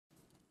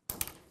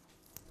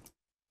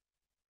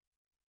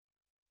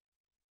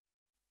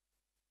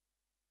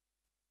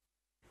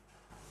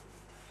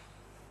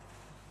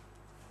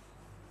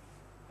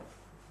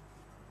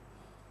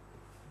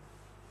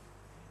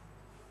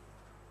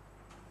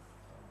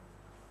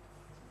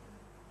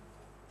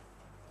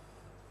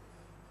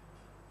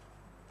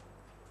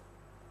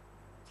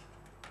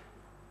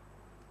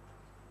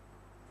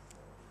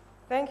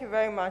Thank you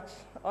very much,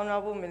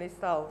 Honorable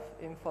Minister of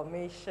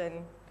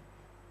Information,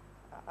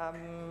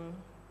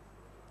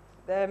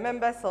 the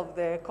members of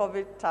the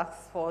COVID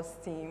Task Force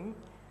team,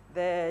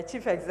 the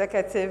Chief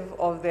Executive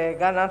of the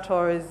Ghana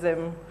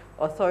Tourism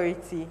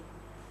Authority,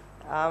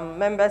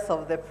 members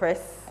of the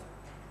press.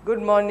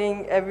 Good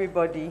morning,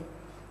 everybody.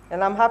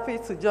 And I'm happy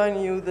to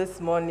join you this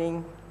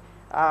morning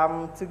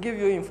to give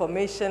you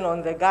information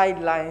on the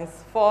guidelines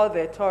for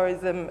the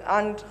tourism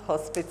and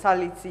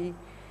hospitality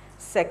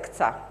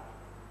sector.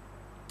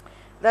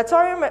 The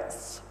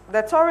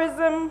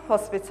tourism,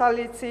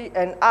 hospitality,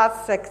 and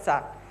arts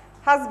sector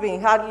has been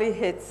hardly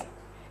hit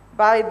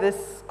by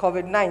this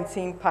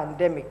COVID-19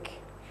 pandemic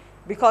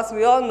because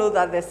we all know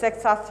that the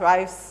sector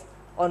thrives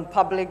on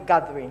public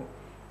gathering.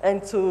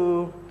 And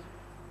to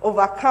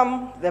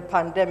overcome the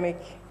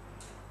pandemic,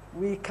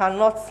 we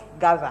cannot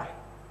gather.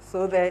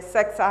 So the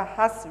sector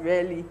has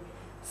really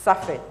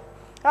suffered.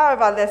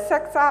 However, the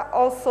sector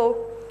also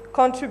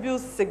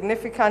contributes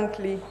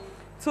significantly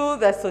to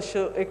the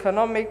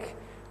socio-economic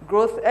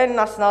growth and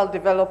national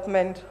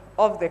development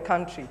of the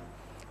country,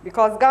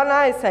 because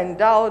Ghana is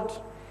endowed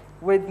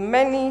with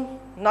many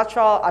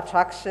natural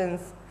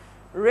attractions,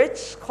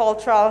 rich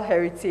cultural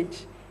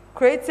heritage,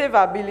 creative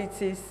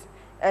abilities,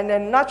 and a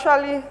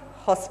naturally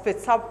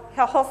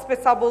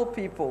hospitable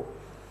people,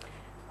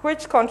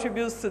 which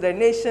contributes to the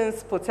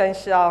nation's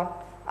potential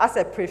as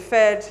a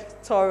preferred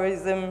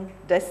tourism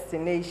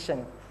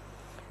destination.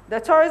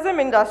 The tourism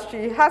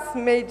industry has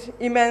made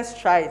immense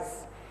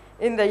strides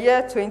in the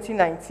year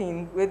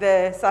 2019 with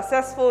the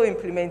successful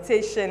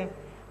implementation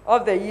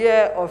of the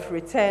Year of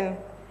Return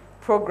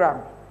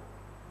program.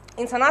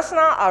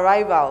 International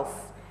arrivals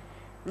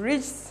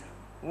reached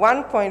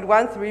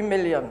 1.13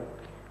 million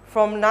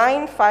from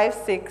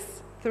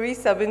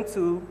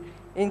 956,372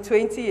 in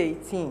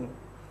 2018,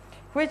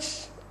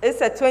 which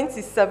is a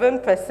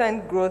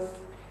 27% growth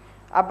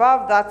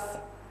above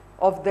that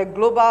of the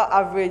global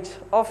average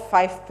of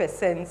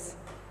 5%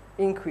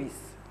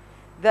 increase.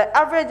 The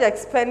average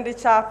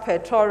expenditure per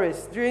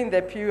tourist during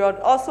the period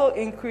also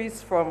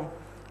increased from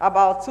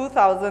about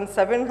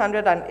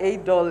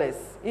 $2,708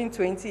 in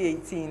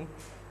 2018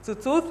 to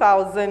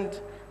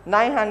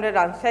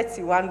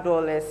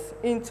 $2,931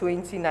 in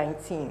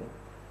 2019.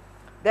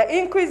 The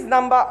increased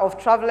number of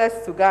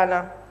travelers to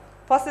Ghana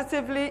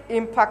positively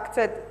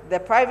impacted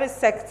the private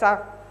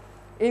sector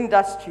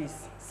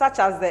industries, such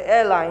as the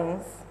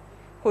airlines,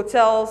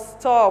 hotels,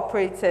 tour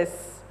operators,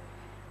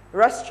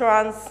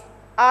 restaurants,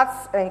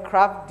 arts and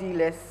craft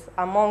dealers,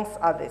 amongst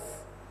others.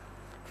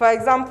 For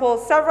example,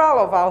 several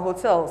of our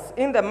hotels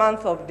in the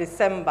month of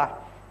December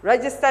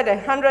registered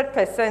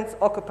 100%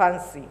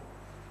 occupancy.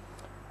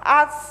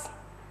 Arts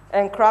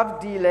and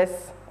craft dealers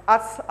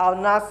at our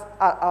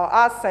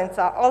arts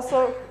center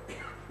also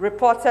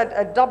reported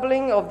a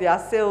doubling of their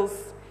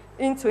sales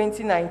in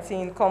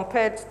 2019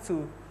 compared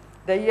to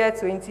the year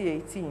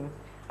 2018,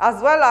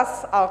 as well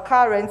as our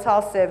car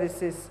rental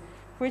services,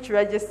 which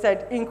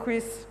registered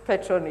increased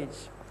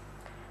patronage.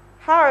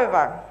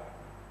 However,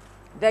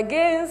 the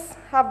gains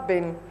have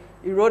been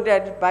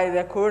eroded by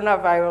the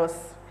coronavirus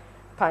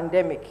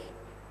pandemic.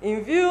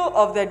 In view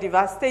of the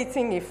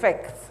devastating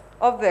effects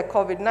of the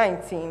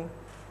COVID-19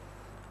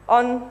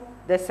 on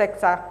the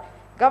sector,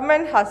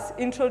 government has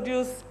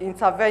introduced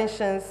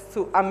interventions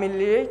to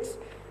ameliorate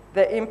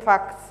the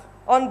impact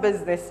on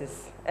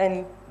businesses,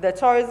 and the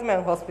tourism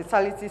and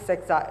hospitality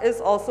sector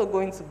is also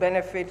going to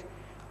benefit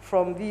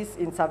from these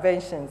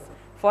interventions.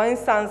 For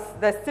instance,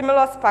 the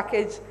stimulus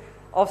package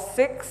of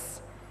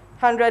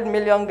 600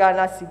 million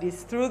Ghana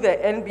cedis through the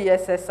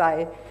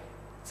NBSSI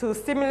to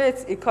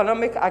stimulate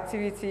economic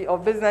activity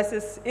of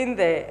businesses in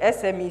the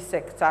SME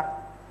sector,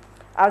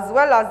 as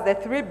well as the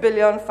 3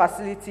 billion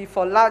facility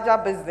for larger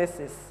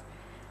businesses,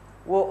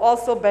 will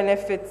also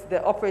benefit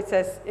the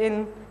operators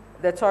in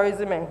the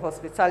tourism and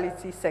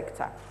hospitality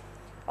sector.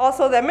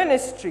 Also, the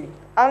ministry,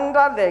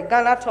 under the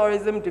Ghana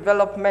Tourism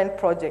Development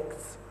Project,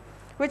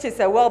 which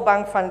is a World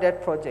Bank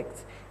funded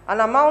project, an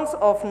amount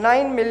of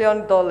 $9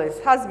 million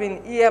has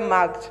been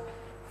earmarked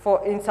for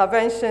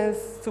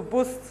interventions to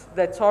boost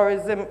the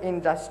tourism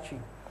industry.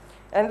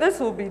 And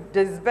this will be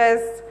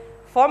disbursed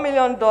 $4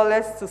 million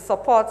to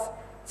support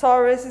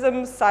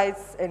tourism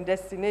sites and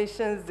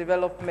destinations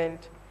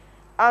development,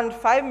 and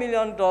 $5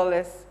 million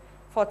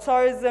for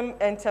tourism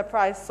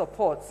enterprise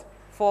support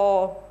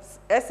for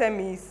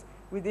SMEs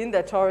within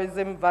the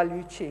tourism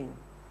value chain.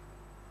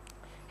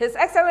 His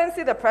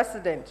Excellency the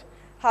President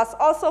has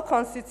also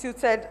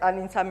constituted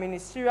an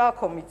interministerial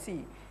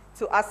committee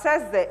to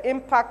assess the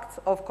impact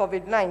of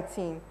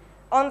COVID-19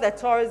 on the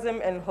tourism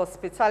and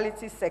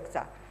hospitality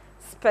sector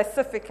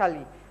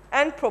specifically,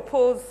 and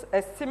propose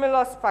a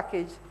stimulus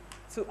package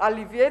to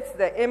alleviate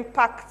the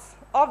impact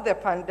of the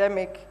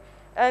pandemic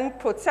and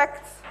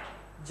protect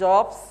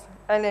jobs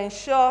and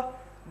ensure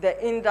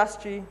the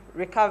industry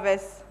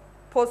recovers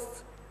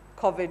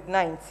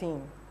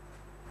post-COVID-19.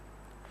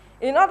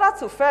 In order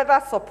to further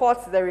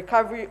support the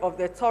recovery of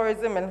the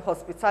tourism and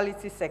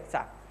hospitality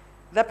sector,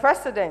 the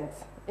President,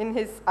 in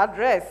his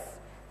address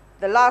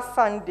the last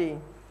Sunday,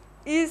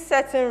 ease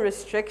certain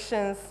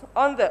restrictions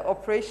on the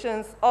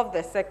operations of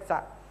the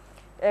sector,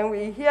 and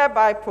we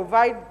hereby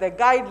provide the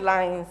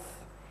guidelines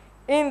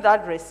in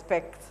that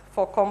respect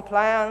for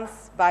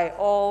compliance by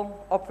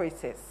all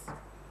operators.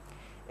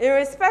 In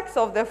respect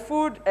of the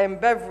food and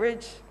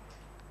beverage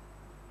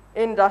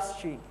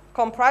industry,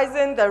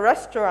 comprising the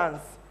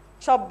restaurants,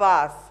 chop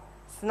bars,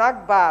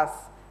 snack bars,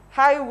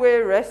 highway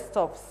rest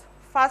stops,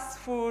 fast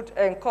food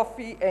and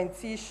coffee and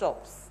tea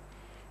shops,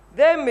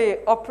 they may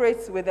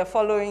operate with the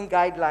following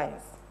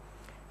guidelines: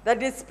 the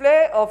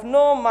display of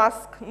no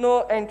mask,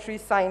 no entry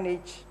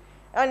signage,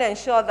 and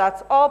ensure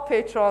that all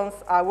patrons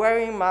are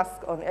wearing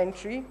masks on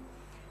entry,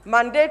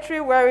 mandatory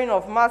wearing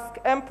of masks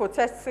and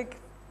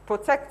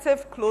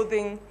protective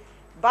clothing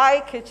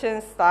by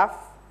kitchen staff,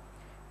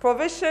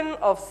 provision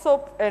of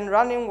soap and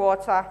running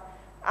water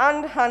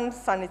and hand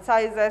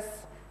sanitizers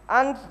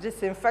and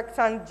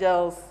disinfectant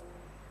gels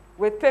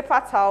with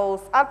paper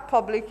towels at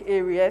public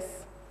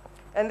areas,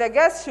 and the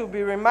guests should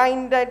be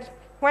reminded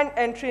when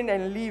entering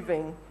and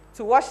leaving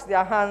to wash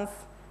their hands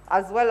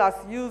as well as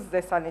use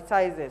the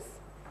sanitizers.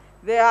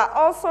 They are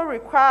also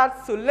required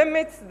to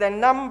limit the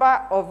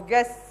number of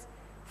guests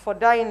for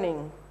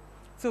dining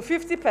to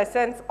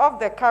 50% of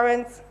the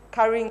current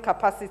carrying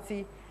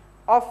capacity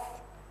of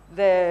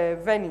the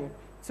venue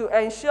to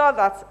ensure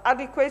that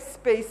adequate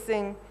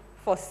spacing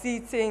for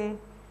seating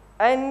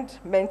and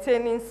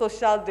maintaining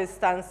social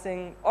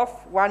distancing of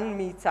 1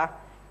 meter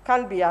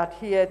can be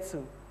adhered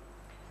to.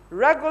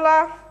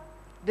 Regular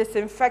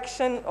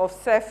disinfection of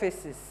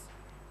surfaces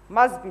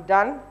must be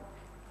done.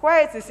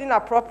 Where it is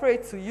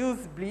inappropriate to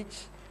use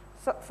bleach,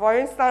 for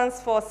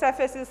instance, for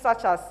surfaces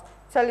such as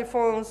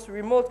telephones,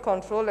 remote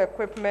control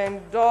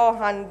equipment, door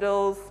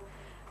handles,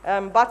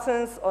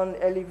 buttons on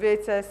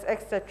elevators,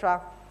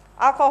 etc.,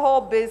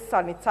 alcohol-based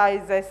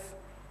sanitizers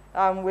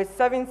with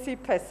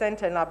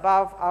 70% and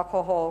above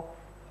alcohol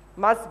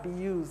must be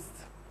used.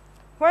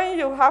 When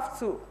you have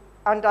to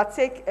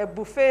undertake a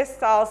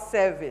buffet-style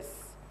service,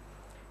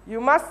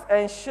 you must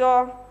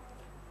ensure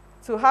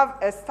to have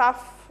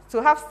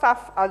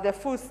staff at the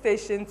food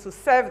station to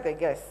serve the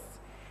guests.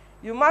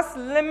 You must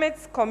limit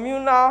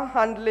communal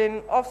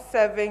handling of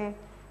serving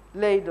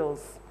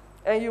ladles,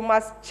 and you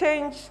must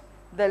change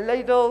the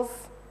ladles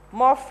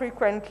more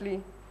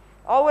frequently,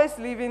 always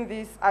leaving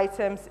these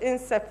items in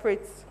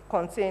separate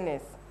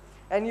containers.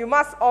 And you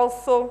must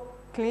also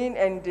clean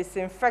and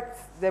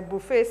disinfect the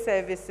buffet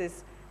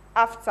services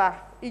after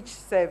each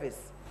service.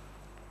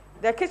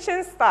 The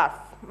kitchen staff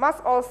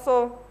must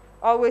also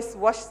always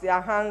wash their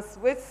hands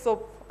with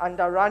soap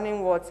under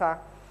running water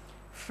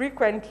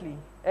frequently,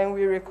 and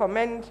we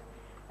recommend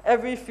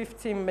every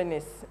 15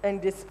 minutes, and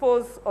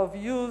dispose of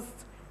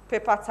used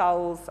paper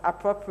towels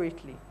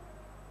appropriately.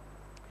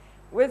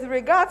 With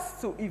regards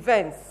to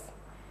events,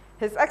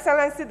 His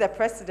Excellency the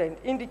President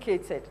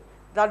indicated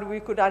that we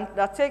could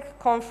undertake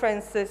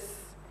conferences,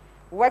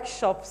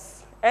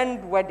 workshops,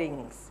 and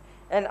weddings.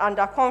 And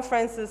under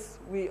conferences,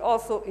 we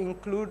also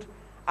include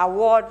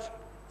award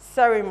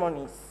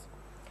ceremonies.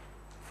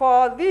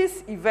 For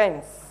these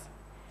events,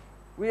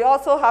 we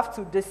also have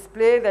to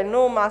display the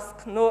no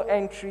mask, no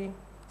entry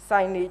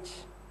signage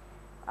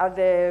at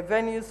the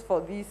venues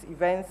for these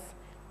events,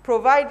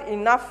 provide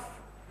enough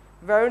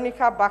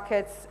Veronica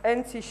buckets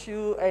and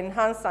tissue and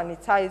hand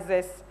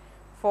sanitizers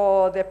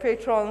for the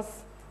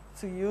patrons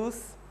to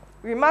use.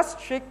 We must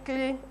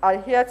strictly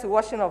adhere to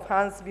washing of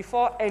hands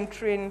before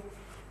entering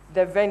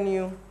the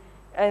venue,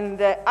 and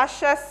the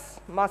ushers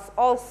must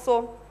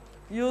also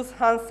use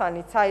hand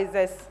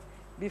sanitizers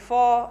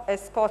before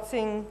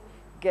escorting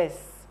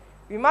guests.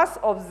 We must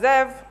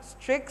observe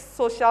strict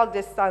social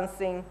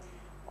distancing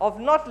of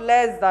not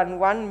less than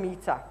 1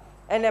 meter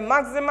and a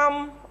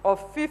maximum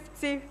of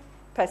 50%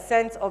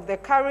 of the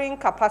carrying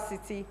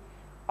capacity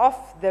of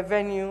the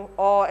venue,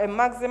 or a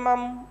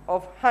maximum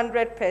of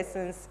 100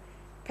 persons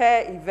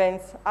per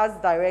event as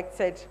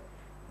directed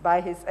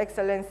by His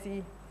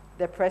Excellency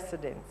the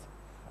President.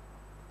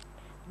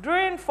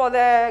 For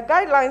the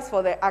guidelines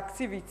for the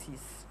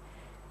activities,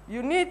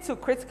 you need to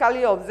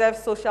critically observe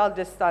social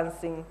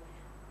distancing.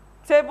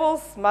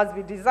 Tables must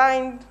be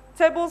designed,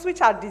 tables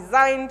which are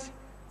designed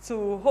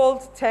to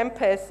hold 10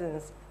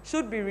 persons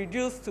should be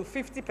reduced to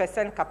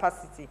 50%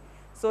 capacity.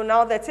 So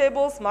now the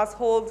tables must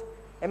hold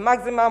a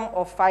maximum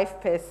of 5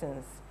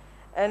 persons.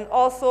 And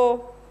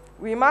also,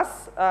 we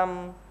must,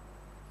 the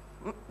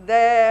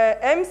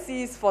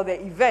MCs for the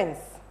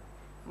events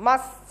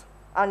must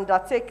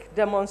undertake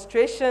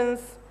demonstrations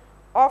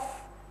of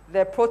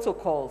the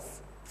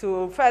protocols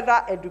to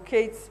further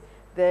educate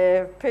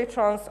the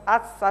patrons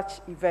at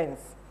such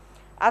events.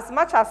 As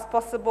much as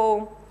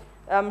possible,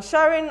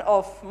 sharing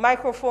of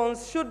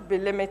microphones should be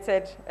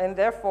limited, and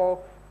therefore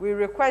we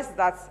request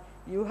that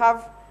you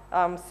have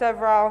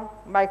several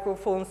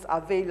microphones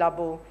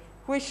available,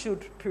 which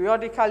should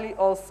periodically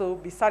also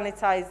be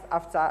sanitized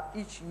after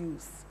each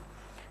use.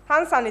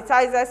 Hand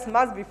sanitizers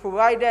must be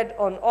provided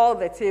on all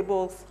the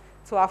tables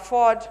to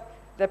afford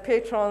the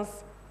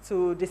patrons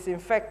to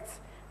disinfect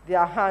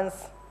their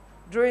hands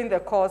during the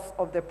course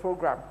of the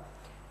program.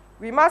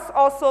 We must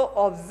also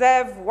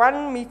observe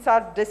 1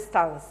 meter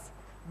distance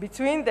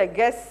between the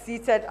guests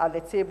seated at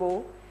the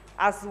table,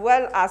 as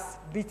well as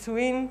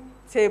between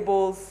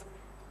tables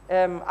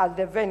at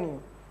the venue.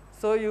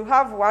 So you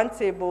have 1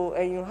 table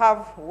and you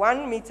have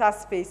 1 meter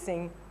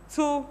spacing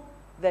to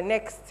the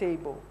next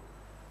table.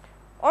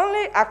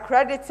 Only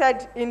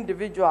accredited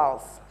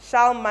individuals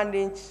shall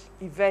manage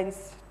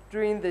events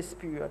during this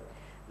period.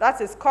 That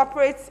is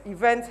corporate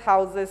event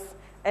houses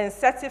and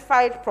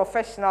certified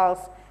professionals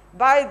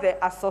by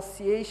the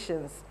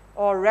associations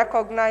or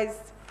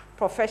recognized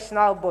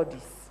professional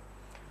bodies.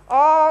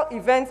 All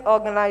event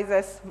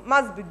organizers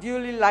must be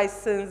duly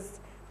licensed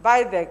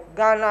by the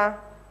Ghana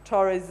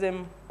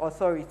Tourism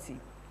Authority.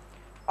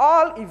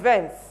 All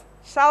events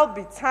shall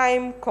be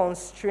time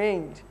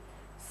constrained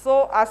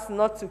so as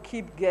not to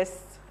keep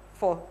guests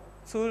for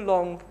too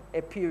long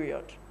a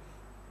period.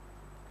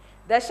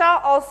 There shall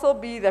also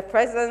be the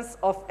presence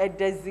of a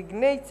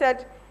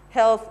designated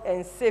health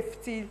and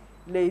safety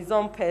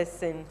liaison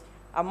person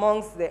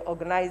amongst the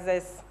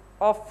organizers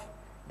of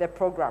the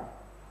program.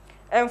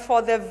 And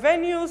for the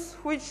venues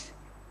which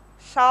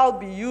shall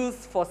be used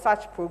for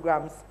such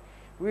programs,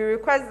 we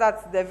request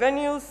that the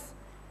venues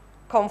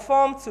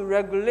conform to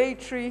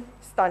regulatory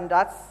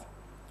standards.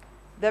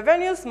 The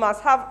venues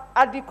must have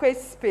adequate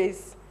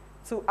space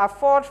to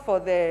afford for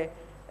the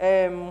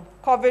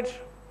COVID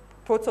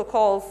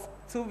protocols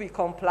to be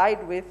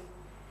complied with,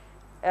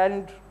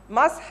 and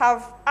must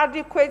have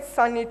adequate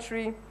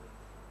sanitary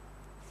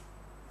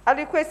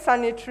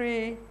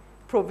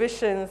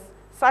provisions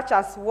such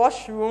as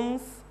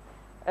washrooms,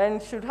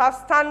 and should have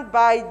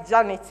standby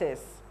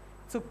janitors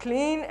to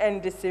clean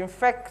and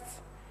disinfect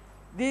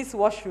these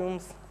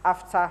washrooms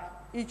after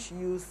each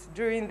use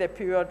during the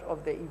period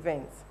of the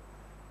event.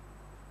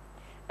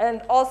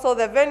 And also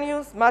the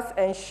venues must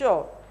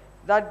ensure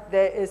that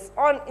there is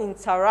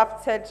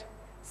uninterrupted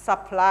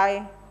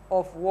supply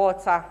of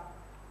water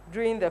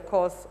during the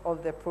course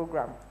of the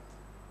program.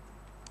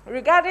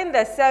 Regarding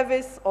the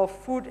service of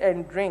food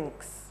and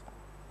drinks,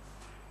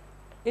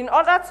 in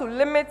order to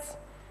limit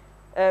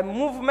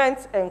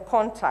movement and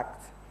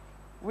contact,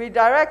 we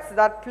direct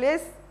that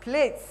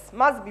plates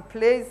must be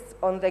placed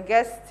on the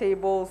guest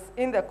tables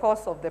in the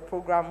course of the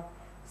program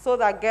so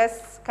that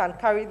guests can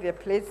carry their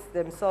plates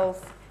themselves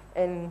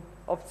and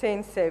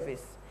obtain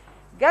service.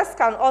 Guests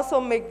can also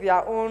make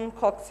their own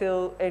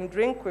cocktail and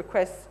drink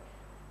requests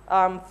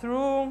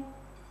through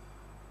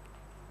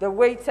the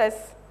waiters,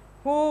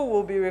 who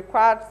will be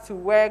required to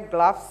wear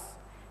gloves,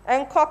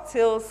 and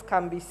cocktails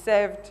can be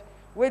served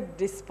with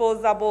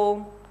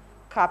disposable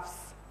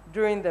cups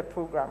during the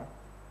program.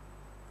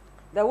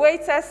 The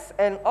waiters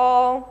and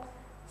all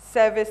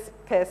service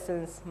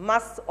persons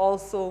must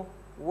also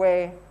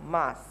wear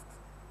masks.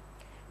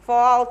 For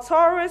our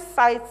tourist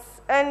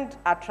sites and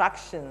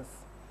attractions,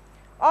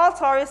 all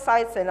tourist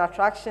sites and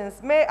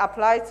attractions may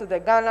apply to the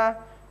Ghana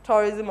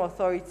Tourism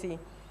Authority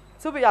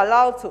to be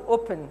allowed to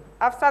open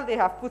after they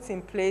have put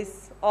in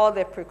place all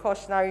the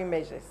precautionary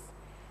measures.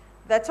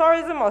 The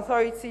Tourism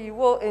Authority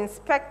will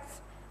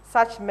inspect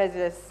such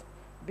measures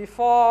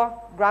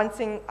before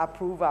granting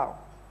approval.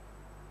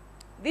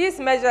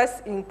 These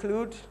measures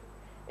include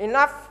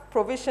enough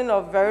provision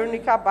of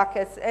Veronica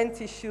buckets and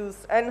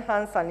tissues and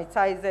hand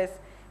sanitizers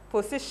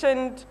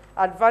positioned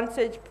at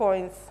vantage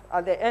points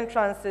at the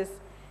entrances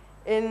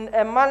in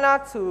a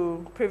manner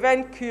to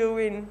prevent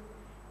queuing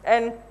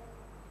and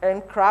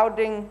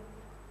crowding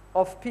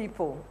of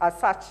people at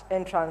such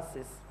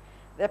entrances.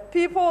 The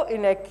people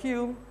in a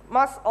queue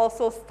must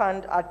also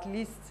stand at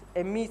least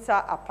a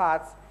meter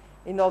apart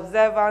in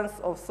observance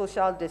of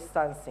social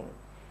distancing.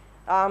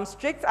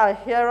 Strict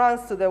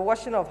adherence to the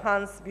washing of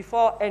hands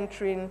before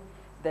entering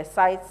the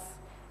sites,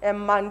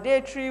 and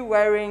mandatory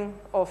wearing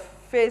of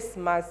face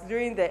masks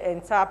during the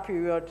entire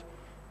period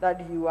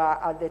that you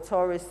are at the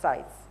tourist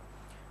sites.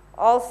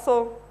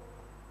 Also,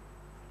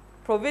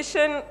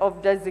 provision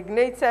of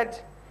designated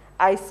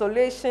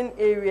isolation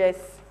areas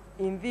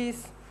in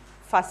these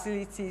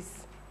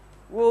facilities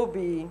will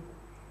be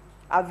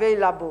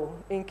available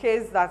in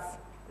case that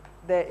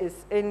there is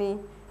any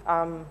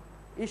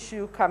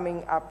issue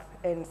coming up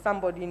and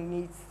somebody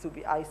needs to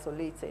be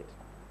isolated.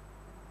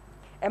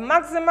 A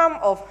maximum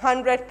of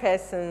 100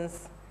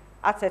 persons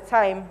at a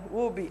time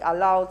will be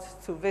allowed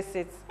to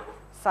visit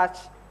such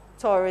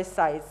tourist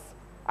sites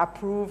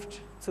approved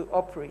to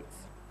operate.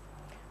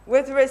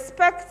 With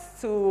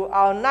respect to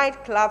our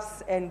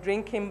nightclubs and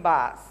drinking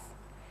bars,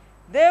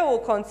 they will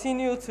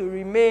continue to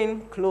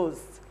remain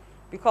closed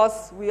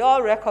because we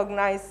all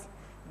recognize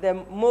the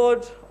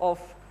mode of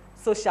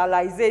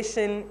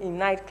socialization in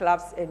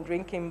nightclubs and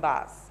drinking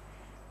bars.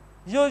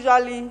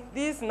 Usually,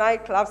 these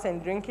nightclubs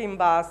and drinking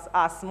bars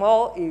are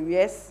small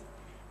areas,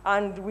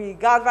 and we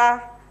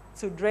gather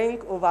to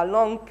drink over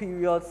long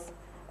periods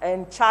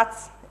and chat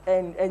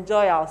and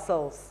enjoy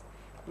ourselves.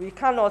 We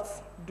cannot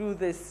do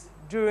this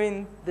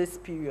during this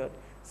period.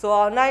 So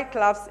our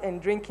nightclubs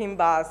and drinking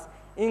bars,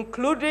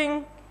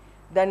 including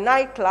the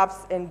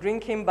nightclubs and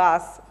drinking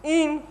bars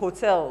in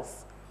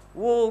hotels,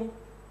 will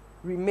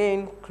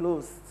remain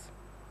closed.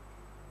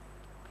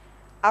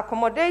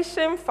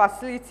 Accommodation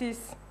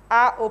facilities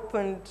are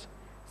opened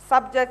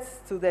subject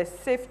to the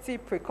safety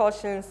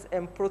precautions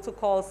and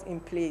protocols in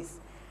place.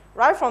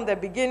 Right from the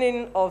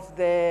beginning of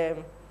the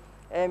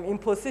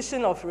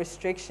imposition of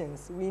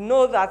restrictions, we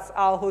know that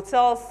our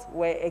hotels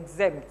were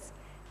exempt.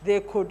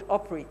 They could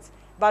operate,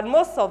 but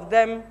most of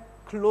them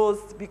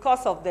closed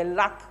because of the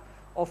lack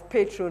of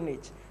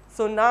patronage.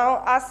 So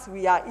now, as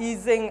we are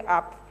easing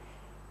up,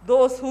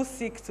 those who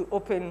seek to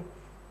open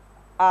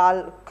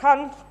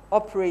can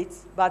operate,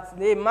 but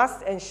they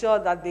must ensure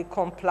that they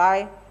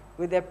comply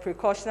with the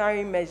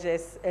precautionary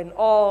measures and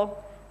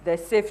all the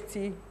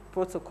safety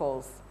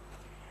protocols.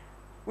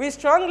 We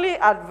strongly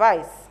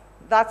advise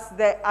that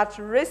the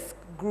at-risk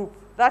group,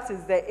 that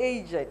is the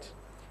aged,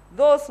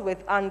 those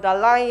with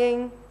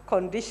underlying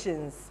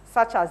conditions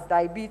such as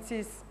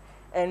diabetes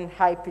and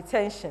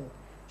hypertension,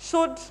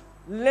 should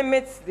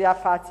limit their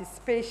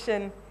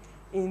participation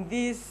in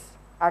these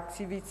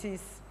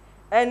activities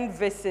and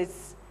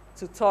visits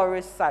to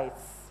tourist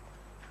sites.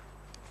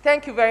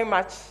 Thank you very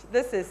much.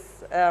 This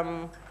is,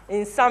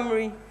 in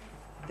summary,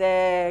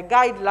 the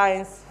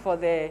guidelines for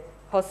the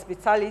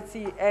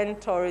hospitality and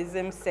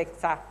tourism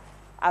sector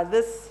at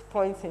this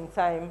point in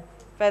time,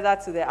 further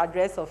to the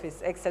address of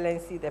His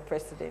Excellency the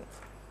President.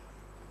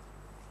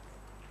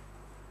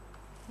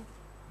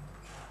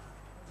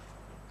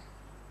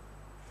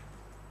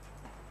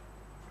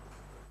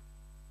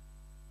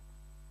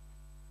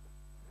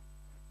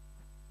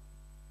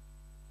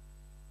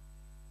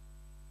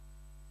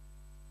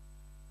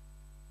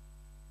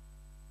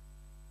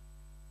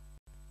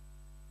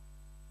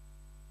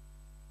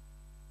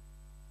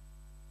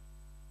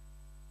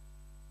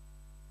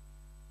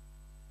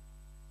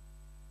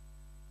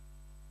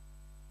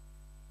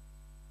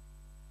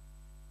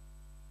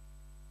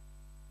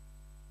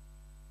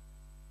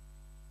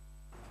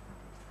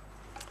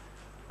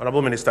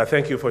 Honourable Minister,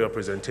 thank you for your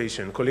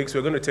presentation. Colleagues,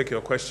 we're going to take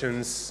your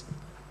questions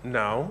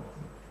now.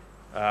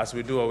 As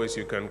we do always,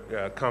 you can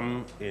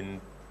come in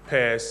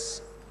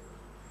pairs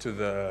to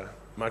the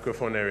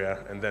microphone area,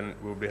 and then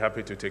we'll be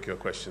happy to take your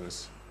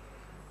questions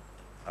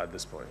at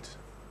this point.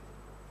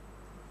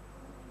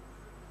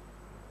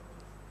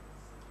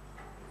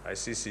 I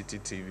see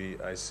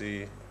CTTV, I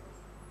see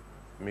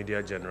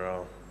Media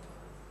General.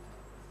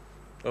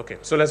 Okay,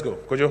 so let's go.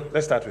 Kojo,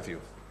 let's start with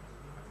you.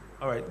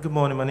 All right, good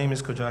morning. My name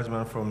is Kojo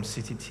Ajman from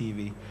City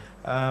TV.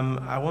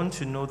 I want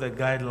to know the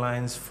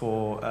guidelines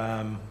for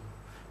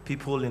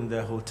people in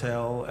the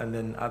hotel and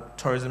then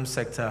tourism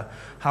sector,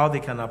 how they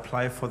can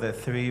apply for the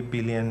 3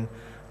 billion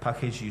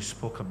package you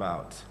spoke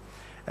about.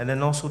 And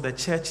then also the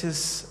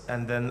churches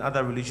and then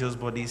other religious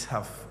bodies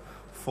have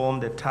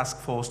formed a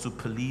task force to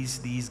police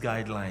these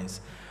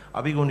guidelines.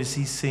 Are we going to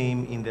see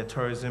same in the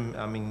tourism,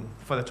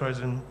 for the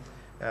tourism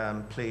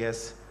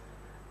players?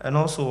 And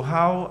also,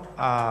 how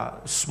are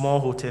small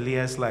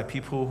hoteliers, like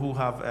people who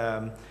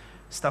have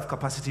staff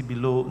capacity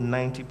below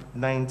 90,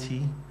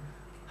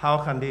 how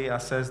can they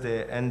access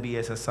the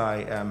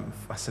NBSSI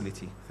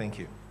facility? Thank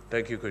you.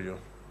 Thank you, Kojo.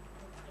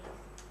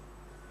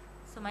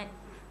 So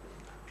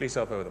Please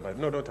help her with the mic.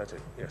 No, don't touch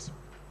it. Yes.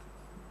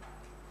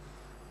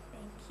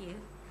 Thank you.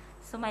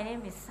 So my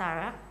name is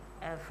Sarah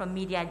from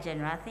Media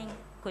General. I think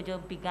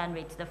Kojo began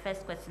with the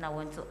first question I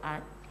want to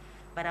add,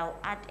 but I'll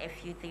add a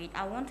few things.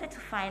 I wanted to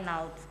find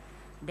out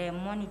the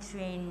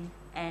monitoring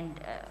and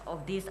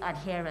of these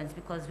adherence,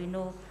 because we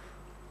know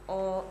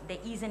all the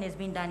easing is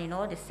being done in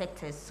all the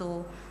sectors.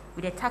 So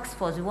with the task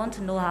force, we want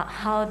to know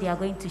how they are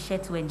going to share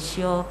to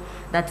ensure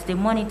that they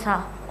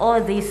monitor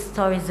all these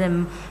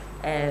tourism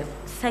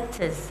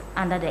sectors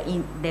under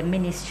the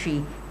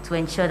ministry to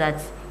ensure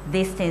that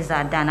these things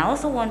are done. I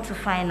also want to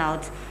find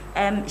out,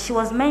 she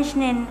was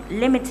mentioning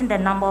limiting the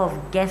number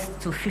of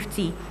guests to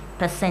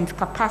 50%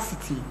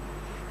 capacity.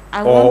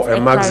 Or a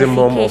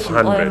maximum of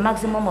 100. Or a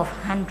maximum of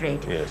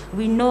 100. Yes.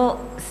 We know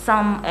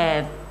some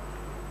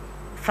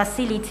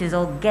facilities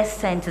or guest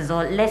centers,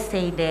 or let's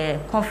say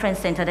the conference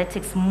center, that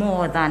takes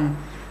more than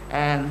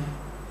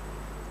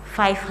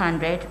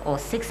 500 or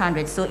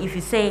 600. So if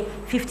you say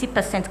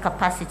 50%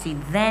 capacity,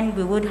 then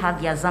we would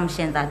have the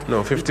assumption that...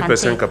 No,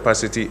 50%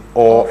 capacity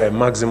or a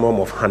maximum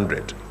of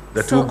 100.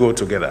 The two go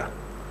together.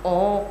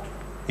 Or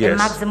a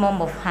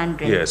maximum of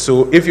 100. Yes,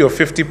 so if your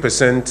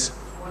 50%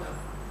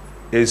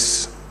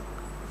 is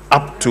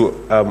up to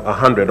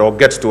 100 or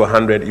gets to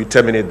 100, you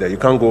terminate there. You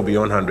can't go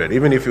beyond 100.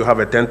 Even if you have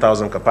a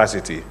 10,000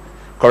 capacity,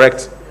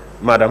 correct,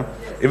 madam?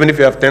 Yes. Even if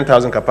you have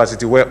 10,000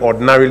 capacity, where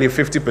ordinarily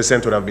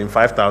 50% would have been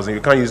 5,000,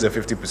 you can't use the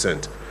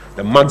 50%.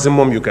 The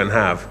maximum you can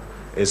have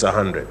is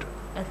 100.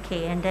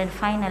 Okay, and then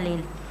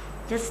finally,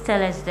 just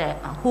tell us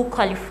who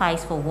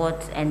qualifies for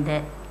what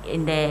and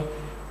in the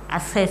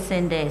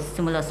assessing the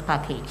stimulus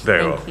package.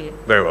 Thank you.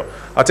 Very well.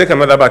 I'll take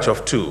another batch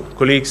of 2.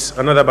 Colleagues,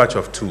 another batch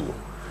of 2.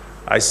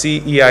 I see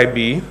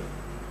EIB.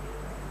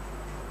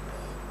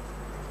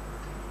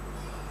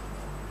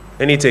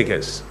 Any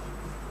takers?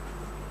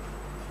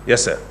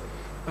 Yes, sir.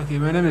 Okay,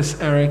 my name is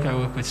Eric. I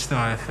work with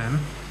Star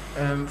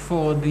FM.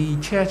 For the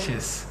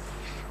churches,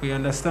 we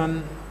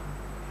understand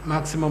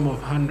maximum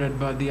of 100,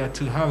 but they are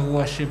to have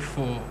worship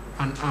for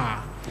an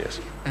hour. Yes.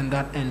 And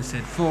that ends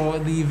it. For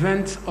the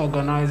event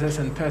organizers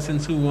and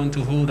persons who want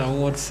to hold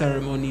award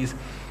ceremonies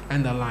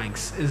and the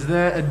likes, is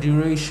there a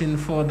duration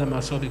for them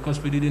as well?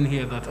 Because we didn't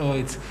hear that, oh,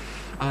 it's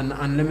an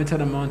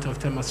unlimited amount of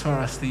time as far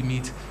as they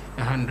meet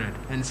 100.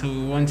 And so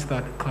we want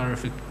that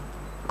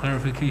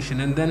clarification.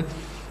 And then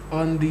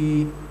on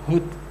the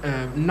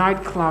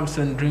nightclubs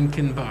and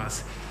drinking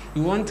bars,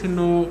 we want to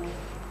know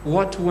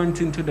what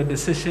went into the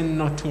decision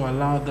not to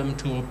allow them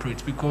to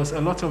operate, because a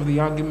lot of the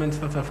arguments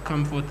that have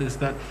come forth is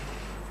that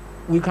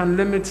we can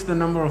limit the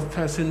number of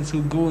persons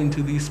who go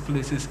into these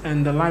places,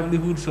 and the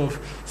livelihoods of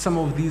some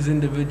of these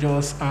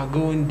individuals are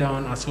going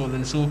down as well.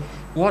 And so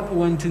what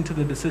went into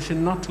the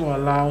decision not to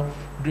allow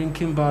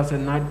drinking bars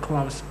and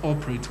nightclubs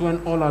operate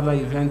when all other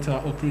events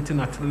are operating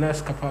at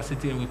less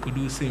capacity and we could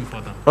do the same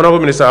for them? Honorable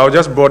Minister, I'll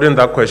just broaden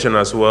that question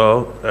as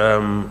well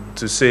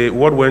to say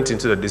what went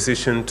into the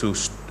decision to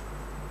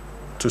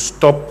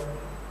stop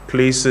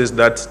places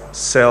that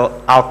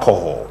sell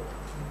alcohol,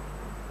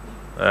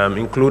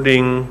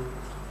 including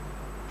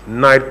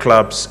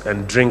nightclubs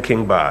and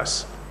drinking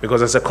bars,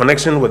 because there's a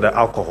connection with the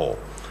alcohol,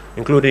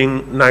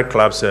 including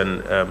nightclubs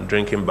and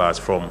drinking bars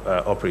from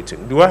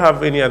operating. Do I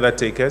have any other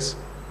takers?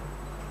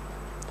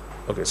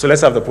 Okay, so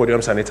let's have the podium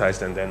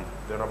sanitized and then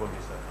the Honorable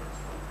Minister.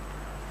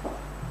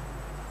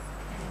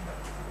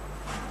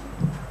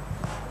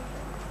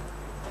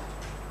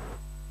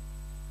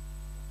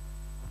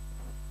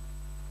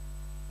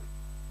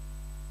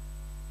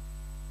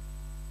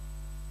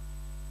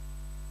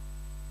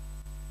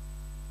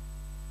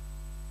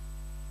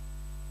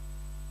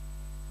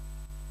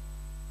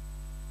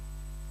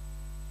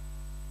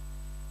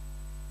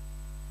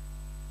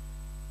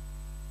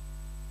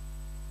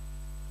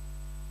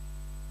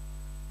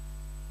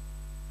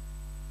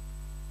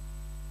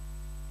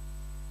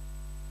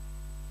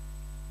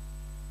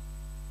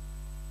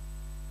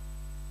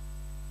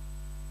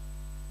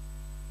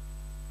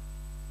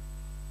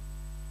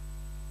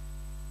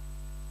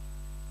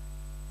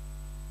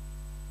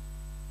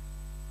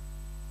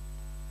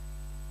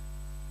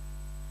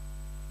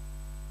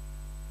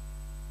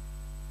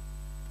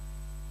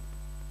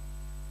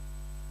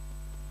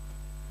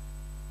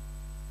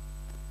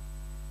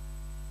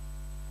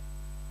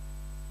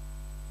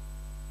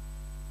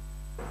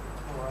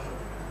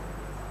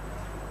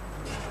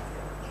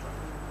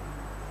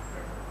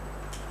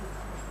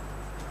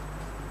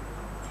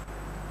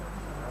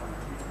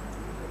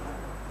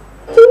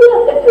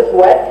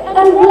 Wet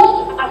and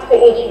washed after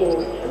each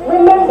use.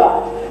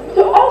 Remember,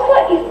 to offer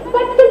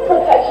effective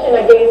protection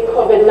against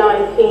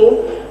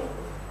COVID-19.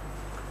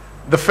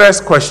 The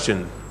first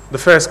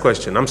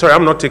question. I'm sorry,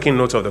 I'm not taking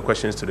notes of the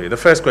questions today. The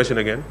first question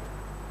again.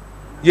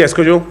 Yes,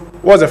 could you?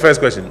 What was the first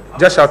question?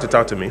 Just shout it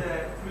out to me. The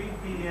 3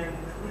 billion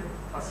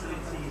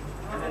facility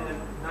and then the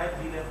 9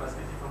 billion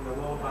facility from the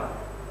World Bank.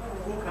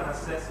 Who can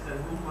assess it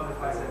and who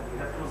qualifies and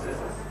the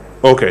processes?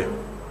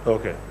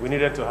 Okay. We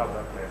needed to have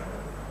that clear.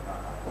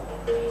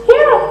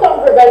 Here are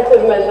some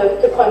preventive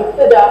measures to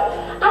consider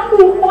as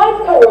we fight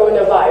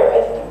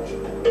coronavirus.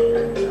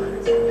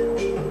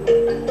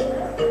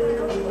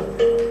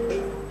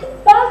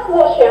 First,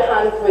 wash your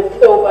hands with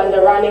soap and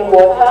running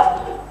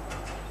water.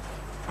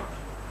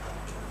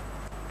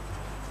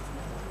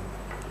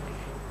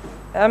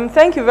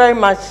 Thank you very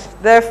much.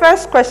 The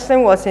first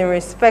question was in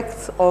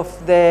respect of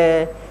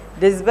the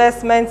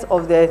disbursement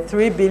of the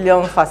 3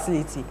 billion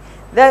facility.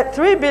 The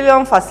 3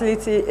 billion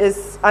facility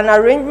is an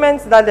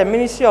arrangement that the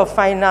Ministry of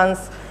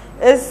Finance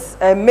is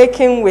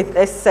making with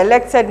a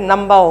selected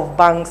number of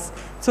banks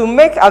to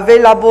make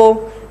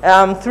available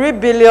 3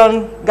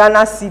 billion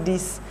Ghana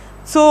cedis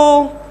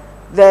to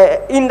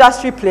the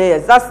industry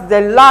players. That's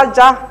the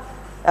larger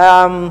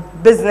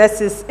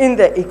businesses in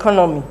the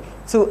economy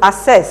to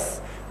access.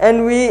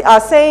 And we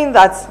are saying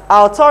that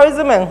our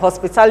tourism and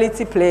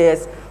hospitality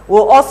players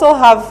will also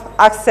have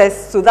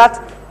access to that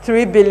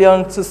 3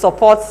 billion to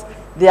support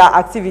their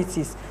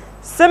activities.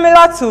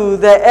 Similar to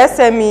the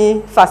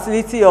SME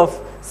facility of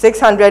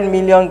 600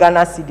 million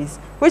Ghana cedis,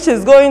 which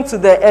is going to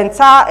the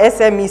entire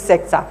SME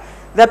sector.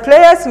 The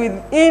players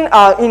within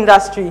our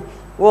industry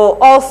will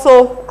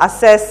also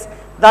access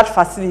that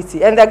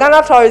facility. And the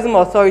Ghana Tourism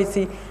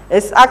Authority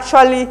is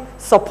actually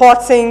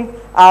supporting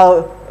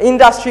our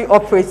industry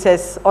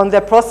operators on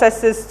the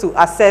processes to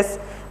assess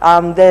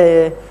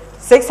the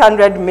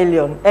 600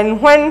 million.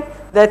 And when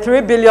the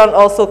 3 billion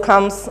also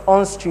comes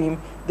on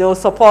stream, they will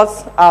support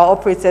our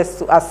operators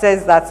to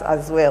assess that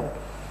as well.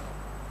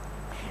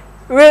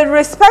 With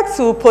respect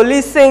to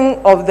policing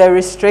of the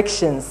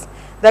restrictions,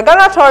 the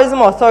Ghana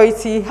Tourism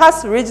Authority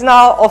has regional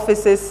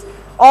offices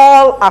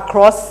all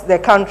across the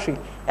country,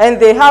 and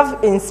they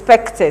have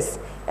inspectors,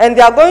 and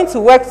they are going to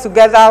work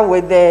together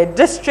with the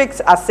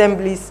district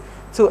assemblies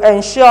to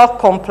ensure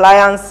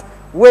compliance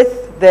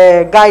with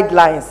the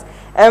guidelines.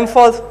 And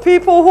for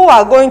people who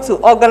are going to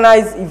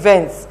organize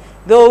events,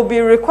 they will be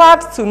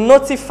required to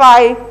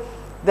notify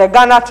the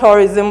Ghana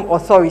Tourism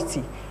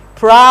Authority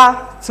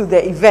prior to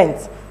the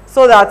event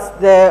so that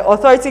the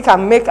authority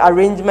can make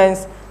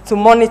arrangements to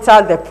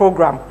monitor the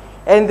program.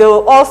 and they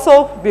will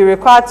also be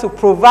required to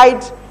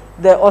provide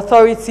the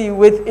authority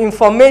with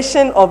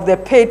information of the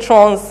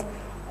patrons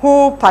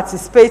who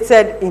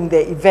participated in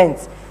the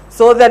event.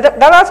 So the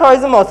Ghana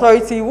Tourism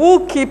Authority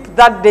will keep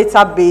that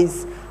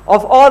database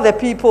of all the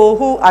people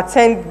who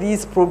attend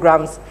these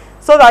programs,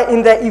 so that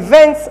in the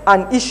event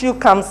an issue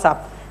comes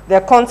up, the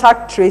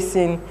contact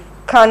tracing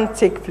can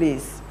take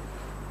place.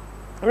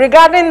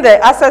 Regarding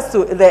the access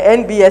to the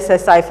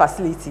NBSSI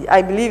facility,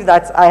 I believe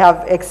that I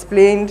have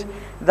explained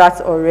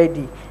that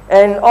already.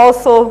 And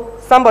also,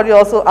 somebody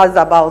also asked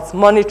about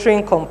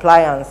monitoring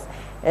compliance,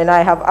 and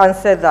I have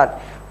answered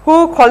that.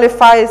 Who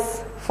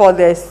qualifies for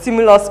the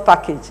stimulus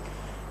package?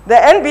 The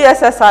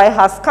NBSSI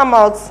has come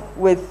out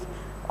with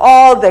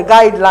all the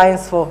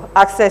guidelines for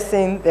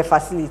accessing the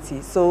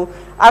facility. So,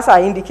 as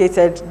I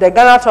indicated, the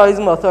Ghana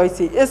Tourism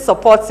Authority is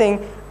supporting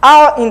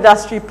our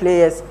industry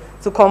players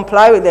to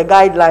comply with the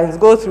guidelines,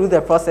 go through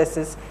the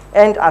processes,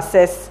 and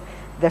access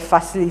the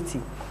facility.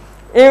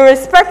 In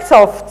respect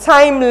of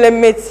time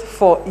limits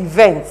for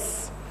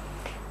events,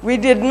 we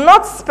did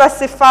not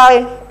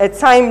specify a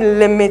time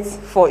limit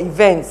for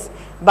events,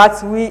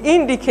 but we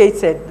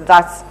indicated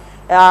that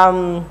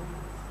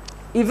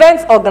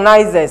event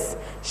organizers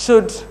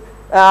should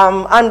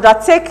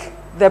undertake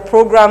the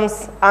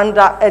programs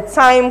under a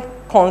time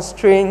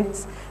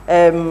constraint,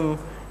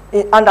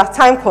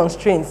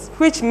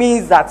 which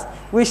means that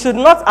we should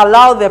not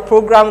allow the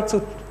program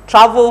to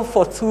travel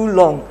for too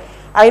long.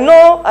 I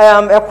know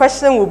a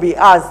question will be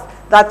asked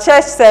that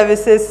church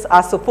services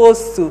are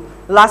supposed to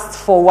last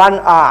for 1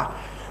 hour.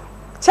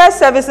 Church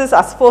services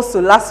are supposed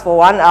to last for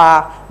 1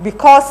 hour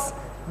because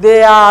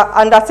they are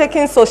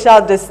undertaking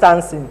social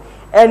distancing,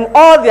 and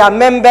all their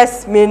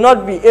members may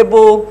not be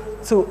able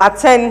to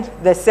attend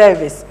the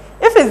service.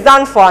 If it's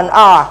done for 1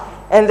 hour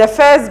and the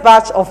first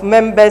batch of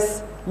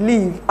members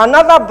leave,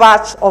 another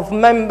batch of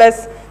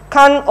members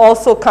can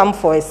also come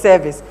for a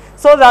service,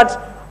 so that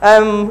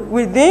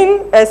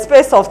within a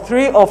space of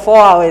 3 or 4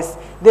 hours,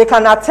 they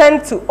can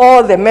attend to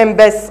all the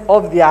members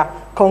of their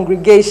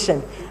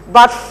congregation.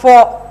 But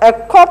for a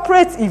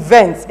corporate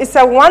event, it's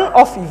a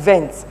one-off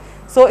event.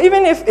 So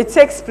even if it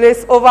takes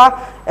place over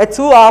a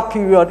 2-hour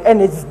period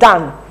and it's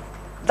done,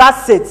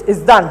 that's it, it's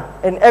done,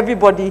 and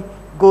everybody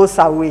goes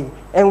away.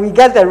 And we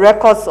get the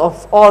records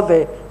of all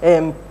the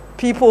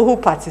people who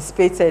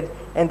participated,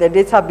 and the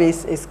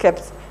database is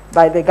kept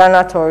by the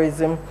Ghana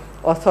Tourism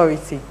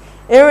Authority.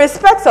 In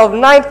respect of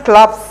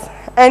nightclubs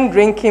and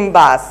drinking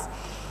bars,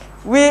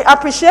 we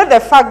appreciate the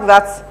fact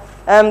that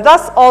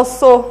that's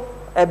also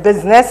a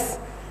business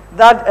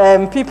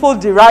that people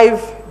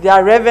derive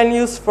their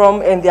revenues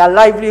from and their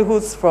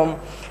livelihoods from.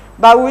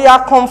 But we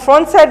are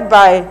confronted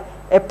by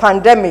a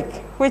pandemic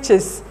which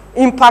is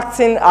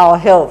impacting our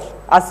health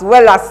as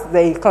well as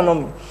the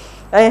economy.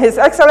 And His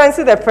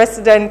Excellency the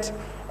President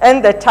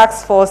and the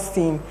task force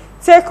team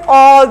take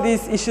all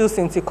these issues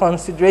into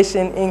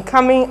consideration in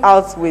coming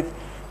out with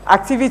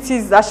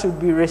activities that should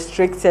be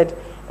restricted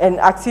and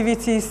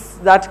activities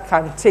that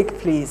can take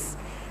place.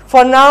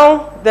 For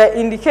now, the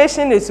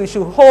indication is we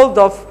should hold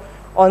off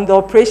on the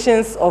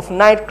operations of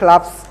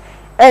nightclubs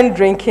and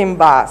drinking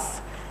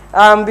bars,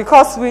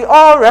 because we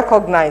all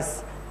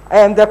recognize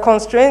the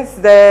constraints,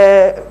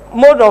 the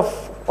mode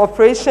of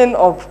operation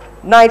of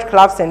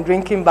nightclubs and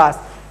drinking bars.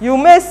 You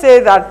may say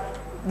that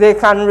they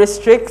can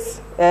restrict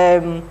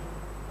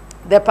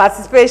the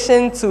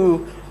participation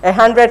to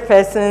 100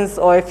 persons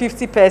or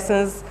 50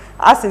 persons,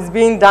 as is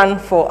being done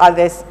for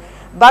others.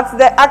 But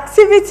the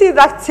activity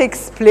that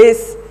takes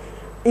place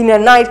in a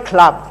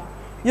nightclub,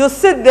 you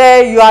sit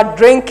there, you are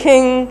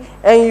drinking,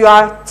 and you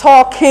are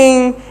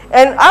talking,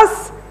 and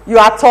as you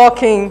are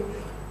talking,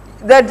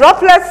 the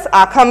droplets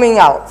are coming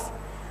out,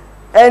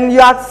 and you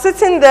are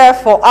sitting there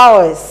for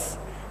hours.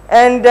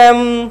 And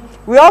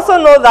we also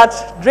know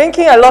that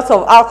drinking a lot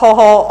of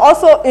alcohol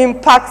also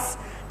impacts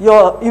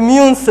your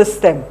immune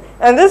system.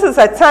 And this is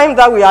a time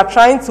that we are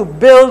trying to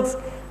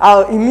build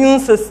our immune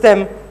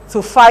system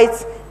to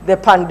fight the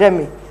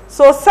pandemic.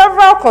 So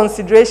several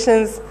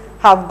considerations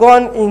have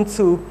gone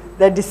into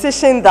the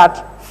decision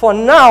that for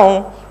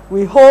now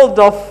we hold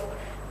off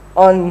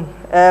on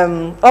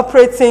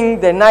operating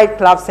the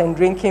nightclubs and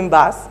drinking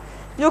bars.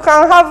 You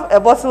can have a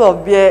bottle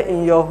of beer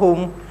in your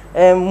home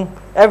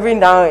every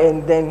now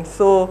and then,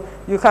 so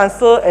you can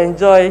still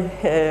enjoy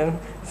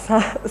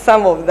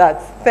some of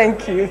that.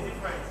 Thank you.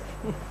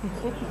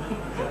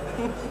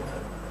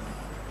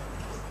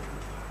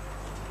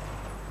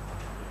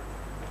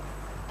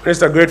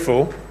 Mr.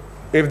 Grateful,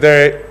 if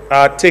there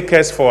are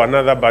takers for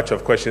another batch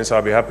of questions,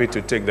 I'll be happy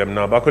to take them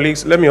now. But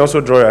colleagues, let me also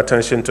draw your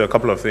attention to a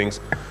couple of things.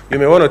 You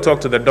may want to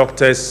talk to the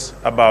doctors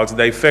about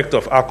the effect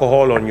of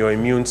alcohol on your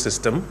immune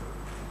system.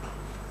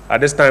 At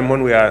this time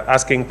when we are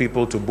asking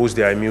people to boost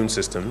their immune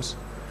systems,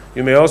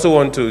 you may also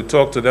want to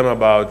talk to them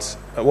about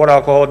what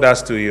alcohol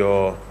does to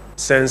your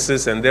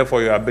senses and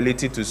therefore your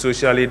ability to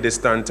socially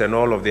distance and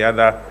all of the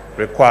other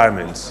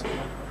requirements.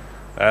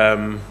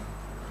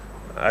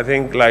 I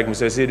think, like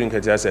Mr. Sidun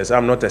Ketia says,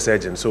 I'm not a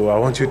surgeon, so I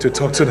want you to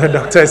talk to the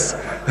doctors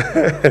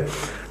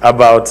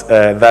about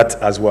that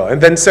as well. And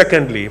then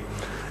secondly,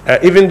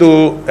 Even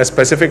though a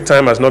specific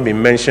time has not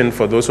been mentioned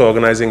for those who are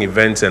organizing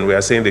events and we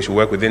are saying they should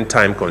work within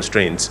time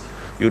constraints,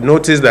 you'd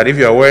notice that if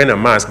you are wearing a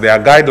mask, there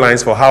are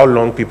guidelines for how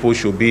long people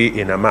should be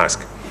in a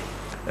mask.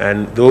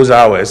 And those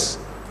hours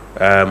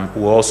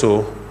will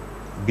also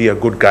be a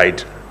good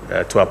guide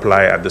to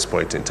apply at this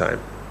point in time.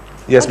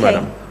 Yes, okay.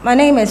 Madam. My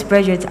name is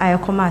Bridget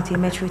Ayakomati,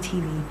 Metro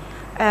TV.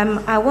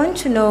 I want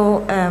to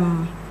know,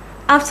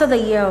 after the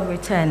year of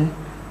return,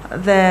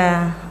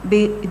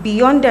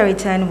 Beyond the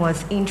Return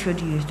was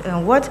introduced.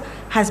 What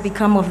has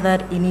become of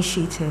that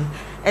initiative?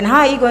 And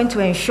how are you going to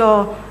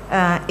ensure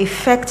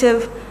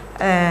effective,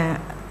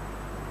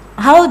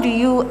 how do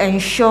you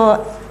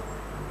ensure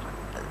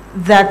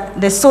that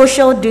the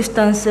social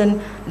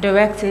distancing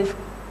directive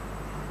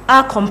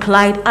are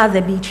complied at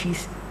the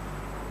beaches?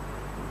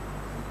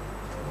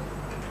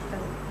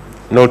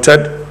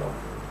 Noted.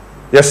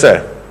 Yes,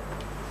 sir.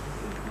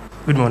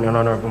 Good morning,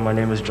 Honorable. My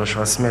name is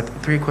Joshua Smith.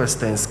 3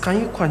 questions.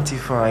 Can you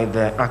quantify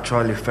the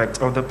actual effect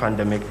of the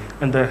pandemic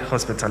in the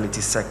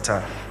hospitality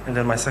sector? And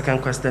then my second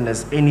question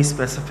is, any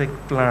specific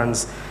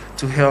plans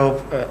to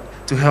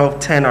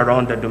help turn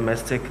around the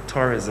domestic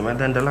tourism? And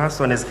then the last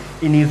one is,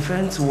 in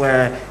events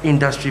where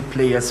industry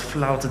players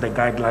flout the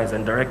guidelines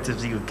and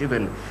directives you've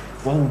given,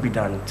 what will be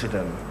done to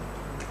them?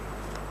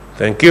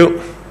 Thank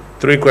you.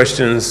 3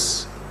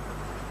 questions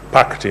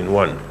packed in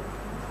one.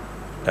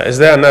 Is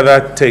there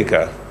another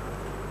taker?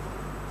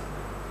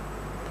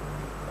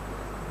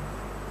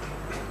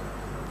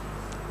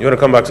 You want to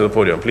come back to the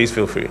podium, please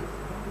feel free.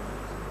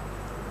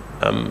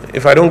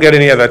 If I don't get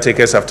any other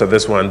takers after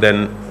this one,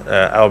 then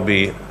I'll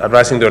be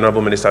advising the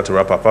Honorable Minister to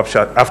wrap up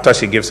after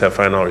she gives her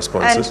final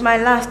responses. And my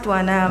last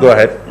one. Go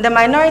ahead. The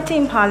minority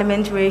in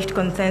Parliament raised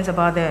concerns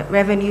about the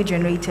revenue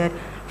generated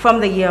from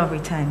the year of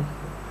return.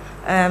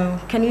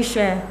 Can you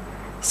share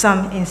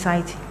some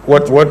insight?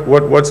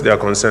 What's their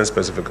concern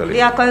specifically?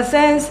 Their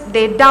concerns,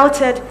 they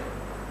doubted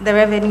the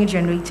revenue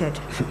generated.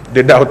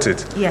 They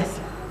doubted? Yes.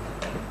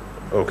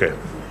 Okay.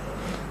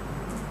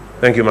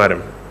 Thank you,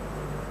 madam.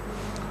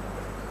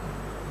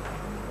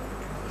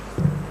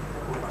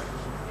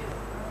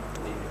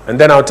 And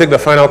then I'll take the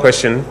final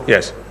question.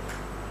 Yes.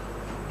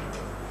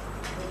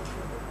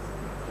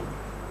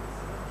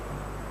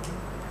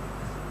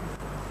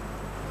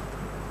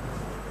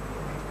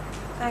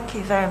 Thank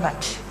you very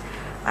much.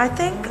 I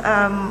think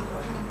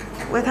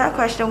with her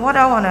question, what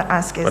I want to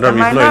ask is, Madam,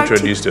 you've not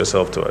introduced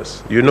yourself to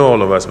us. You know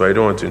all of us, but you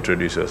don't want to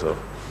introduce yourself.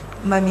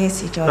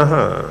 Mamiesi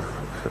John.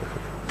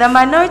 The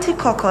Minority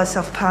Caucus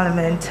of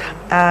Parliament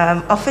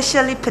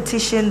officially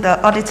petitioned the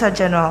Auditor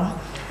General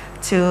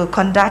to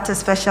conduct a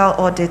special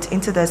audit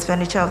into the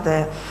expenditure of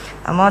the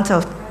amount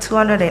of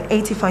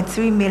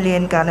 280.3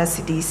 million Ghana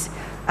cedis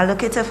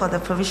allocated for the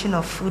provision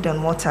of food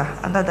and water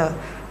under the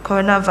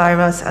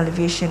coronavirus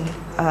alleviation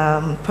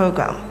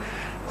program.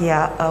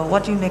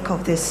 What do you make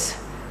of this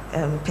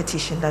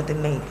petition that they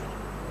made?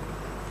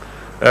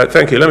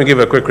 Thank you. Let me give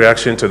a quick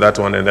reaction to that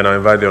one, and then I'll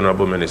invite the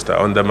Honorable Minister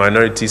on the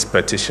minorities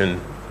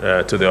petition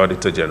to the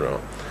Auditor General.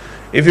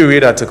 If you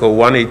read Article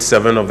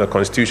 187 of the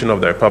Constitution of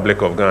the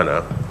Republic of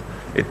Ghana,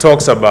 it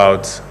talks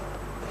about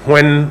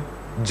when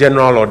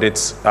general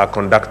audits are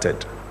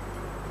conducted.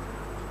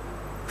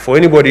 For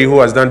anybody who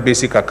has done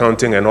basic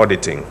accounting and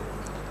auditing,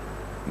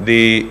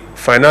 the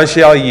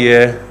financial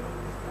year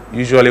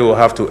usually will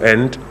have to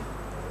end,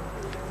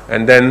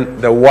 and then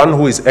the one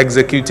who is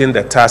executing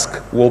the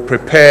task will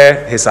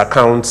prepare his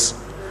accounts,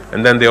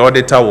 and then the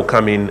auditor will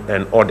come in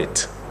and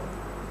audit.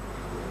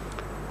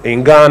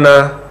 In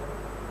Ghana,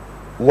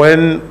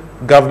 when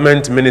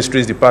government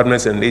ministries,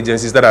 departments, and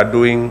agencies that are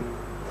doing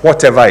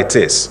whatever it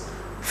is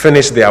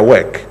finish their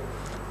work,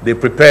 they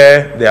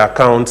prepare their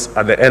accounts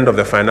at the end of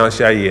the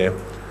financial year,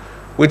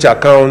 which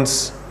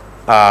accounts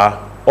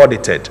are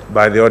audited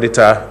by the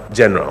Auditor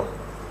General.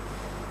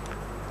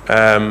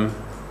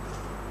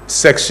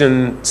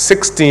 Section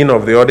 16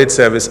 of the Audit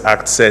Service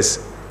Act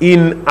says,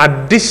 in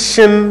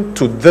addition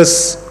to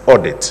this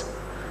audit,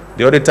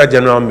 the Auditor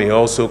General may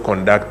also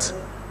conduct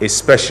a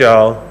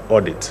special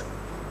audit.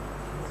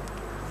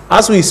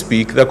 As we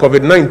speak, the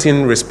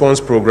COVID-19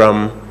 response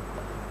program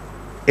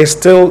is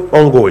still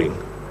ongoing.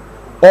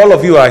 All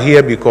of you are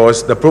here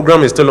because the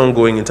program is still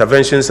ongoing,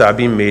 interventions are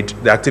being made,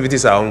 the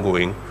activities are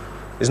ongoing.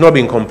 It's not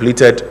being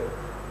completed.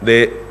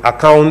 The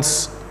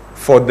accounts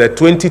for the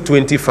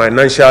 2020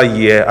 financial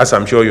year, as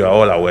I'm sure you are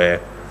all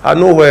aware, are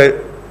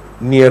nowhere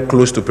near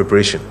close to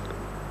preparation.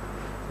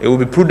 It will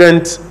be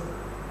prudent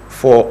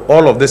for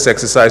all of this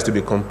exercise to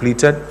be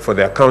completed, for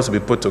the accounts to be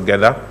put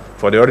together,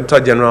 for the Auditor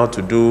General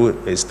to do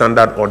a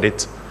standard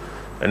audit,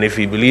 and if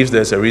he believes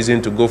there's a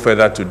reason to go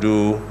further to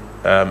do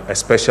a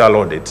special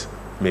audit,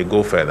 may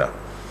go further.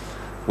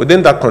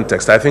 Within that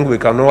context, I think we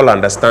can all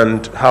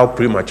understand how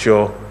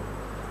premature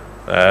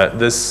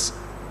this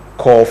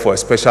call for a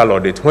special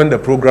audit, when the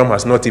program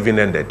has not even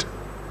ended,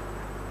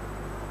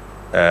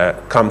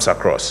 comes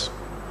across.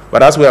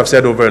 But as we have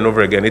said over and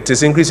over again, it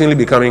is increasingly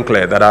becoming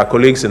clear that our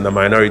colleagues in the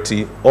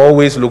minority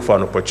always look for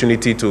an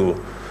opportunity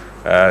to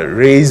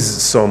raise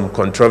some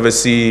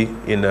controversy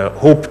in a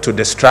hope to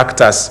distract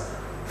us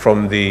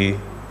from the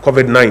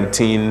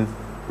COVID-19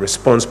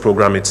 response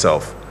program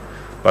itself,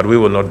 but we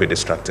will not be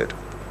distracted.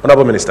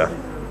 Honorable Minister.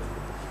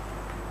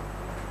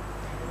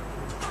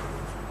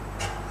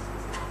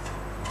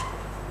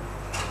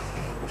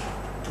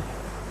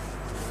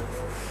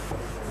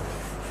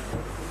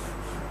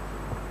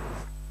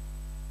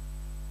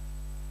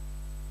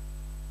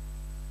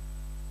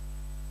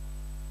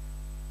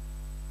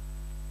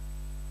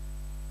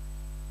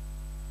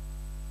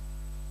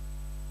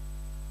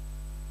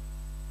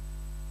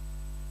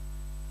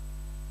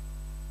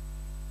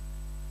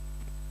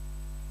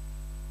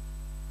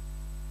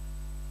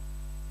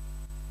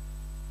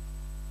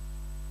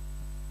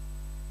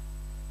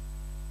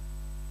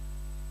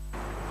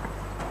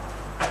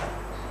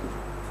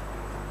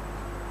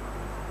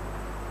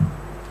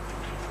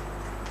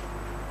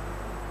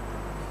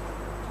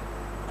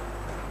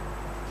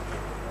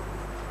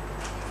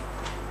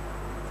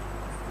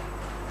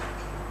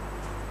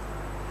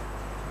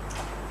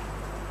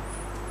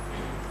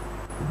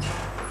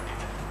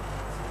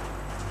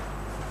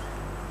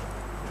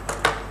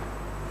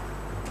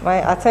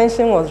 My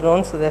attention was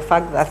drawn to the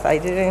fact that I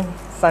didn't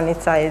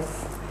sanitize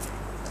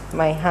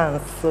my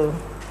hands, so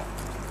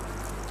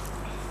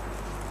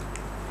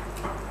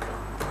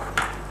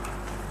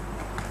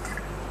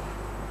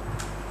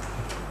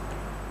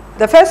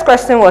the first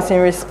question was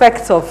in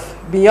respect of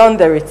Beyond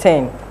the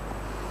Return.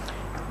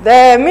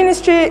 The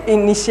ministry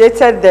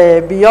initiated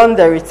the Beyond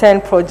the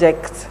Return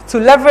project to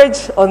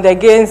leverage on the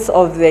gains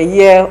of the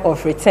year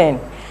of return.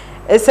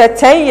 It's a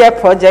 10-year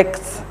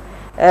project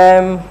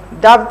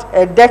dubbed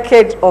a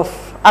decade of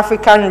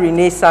African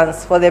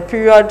Renaissance for the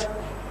period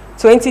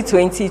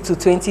 2020 to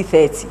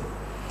 2030.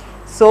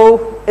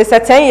 So it's a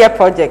 10-year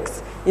project.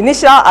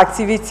 Initial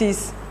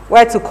activities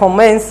were to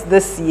commence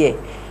this year,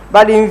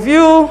 but in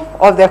view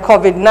of the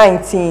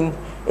COVID-19,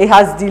 it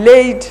has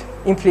delayed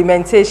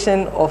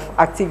implementation of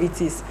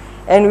activities,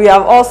 and we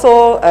have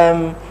also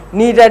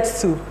needed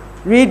to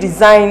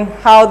redesign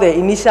how the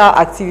initial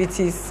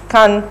activities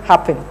can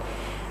happen.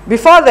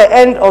 Before the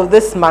end of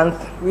this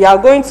month, we are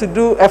going to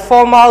do a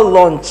formal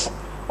launch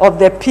of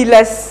the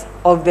pillars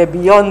of the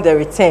Beyond the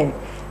Return.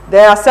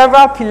 There are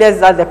several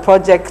pillars that the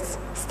project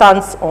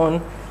stands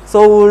on,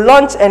 so we'll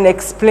launch and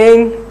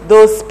explain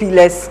those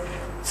pillars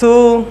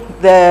to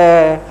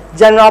the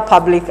general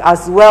public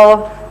as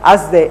well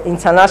as the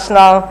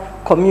international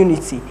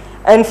community.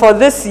 And for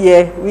this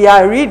year, we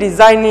are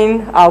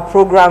redesigning our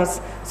programs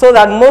so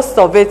that most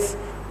of it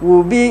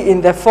will be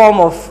in the form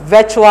of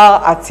virtual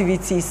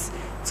activities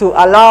to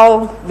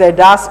allow the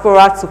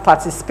diaspora to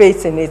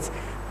participate in it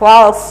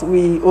whilst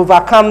we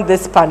overcome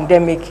this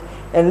pandemic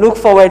and look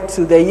forward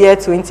to the year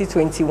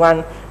 2021,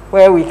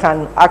 where we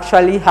can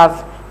actually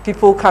have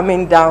people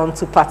coming down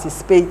to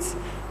participate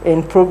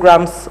in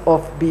programs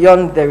of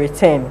Beyond the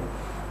Return.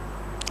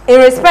 In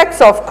respect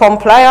of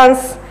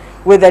compliance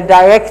with the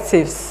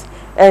directives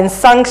and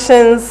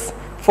sanctions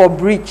for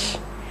breach,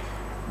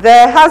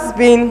 there has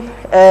been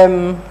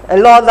a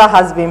law that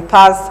has been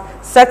passed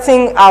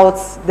setting out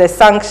the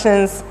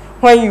sanctions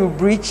when you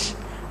breach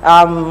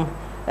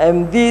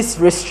these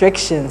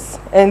restrictions.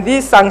 And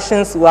these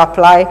sanctions will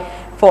apply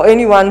for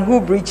anyone who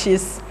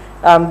breaches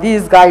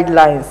these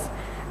guidelines.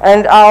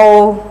 And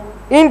I'll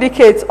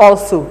indicate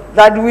also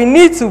that we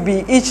need to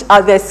be each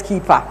other's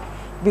keeper,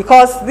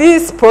 because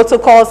these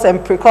protocols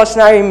and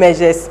precautionary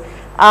measures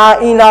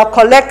are in our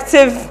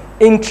collective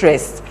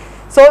interest.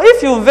 So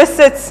if you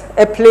visit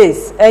a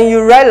place and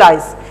you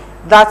realize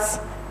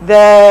that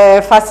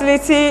the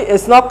facility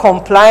is not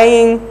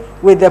complying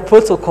with the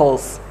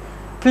protocols,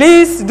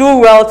 please do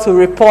well to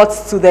report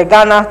to the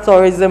Ghana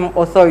Tourism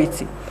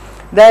Authority.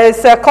 There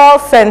is a call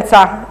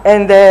center,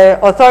 and the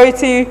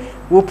authority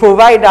will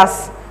provide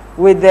us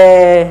with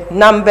the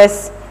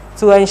numbers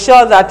to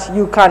ensure that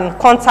you can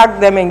contact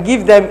them and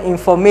give them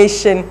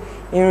information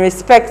in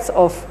respect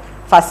of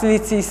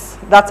facilities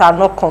that are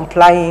not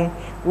complying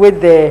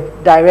with the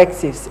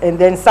directives, and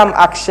then some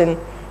action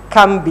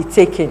can be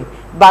taken.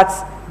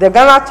 But the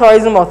Ghana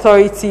Tourism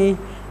Authority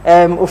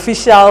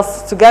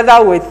officials,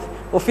 together with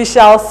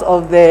officials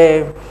of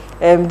the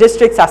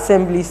district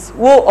assemblies,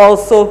 will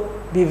also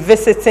be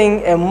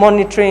visiting and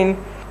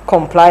monitoring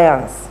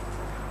compliance.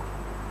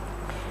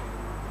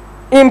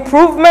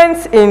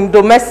 Improvements in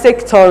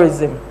domestic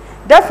tourism.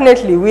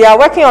 Definitely, we are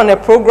working on a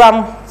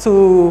program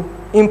to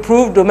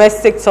improve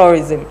domestic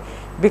tourism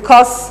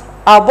because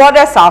our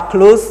borders are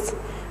closed.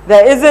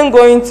 There isn't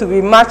going to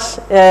be much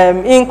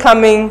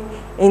incoming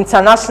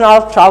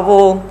international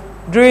travel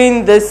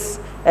during this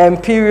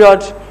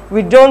period.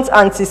 We don't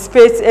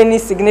anticipate any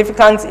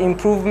significant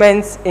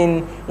improvements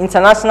in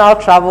international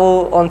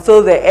travel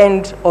until the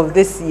end of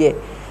this year.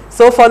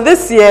 So for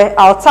this year,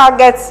 our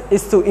target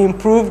is to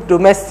improve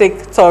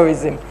domestic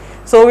tourism.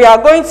 So we are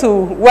going to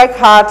work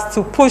hard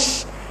to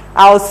push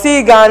our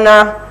See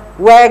Ghana,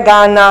 Wear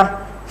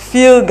Ghana,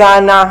 Feel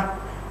Ghana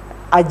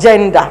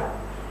agenda.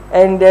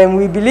 And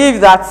we believe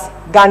that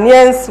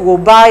Ghanaians will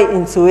buy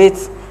into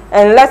it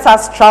and let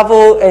us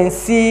travel and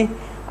see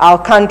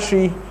our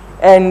country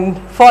and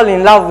fall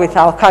in love with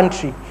our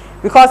country.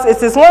 because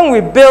it is when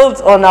we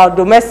build on our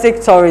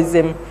domestic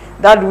tourism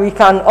that we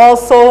can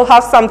also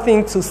have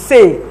something to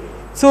say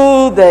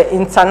to the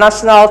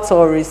international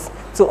tourists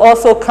to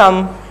also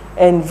come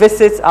and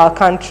visit our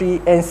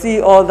country and see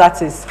all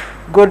that is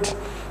good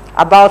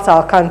about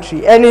our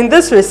country. And in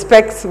this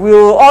respect, we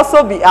will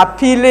also be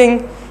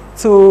appealing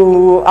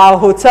to our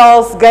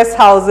hotels, guest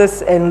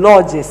houses, and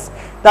lodges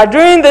that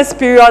during this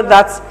period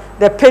that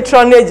the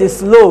patronage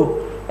is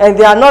low and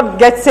they are not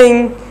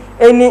getting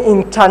any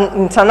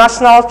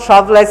international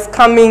travelers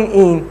coming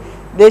in,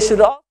 they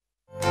should also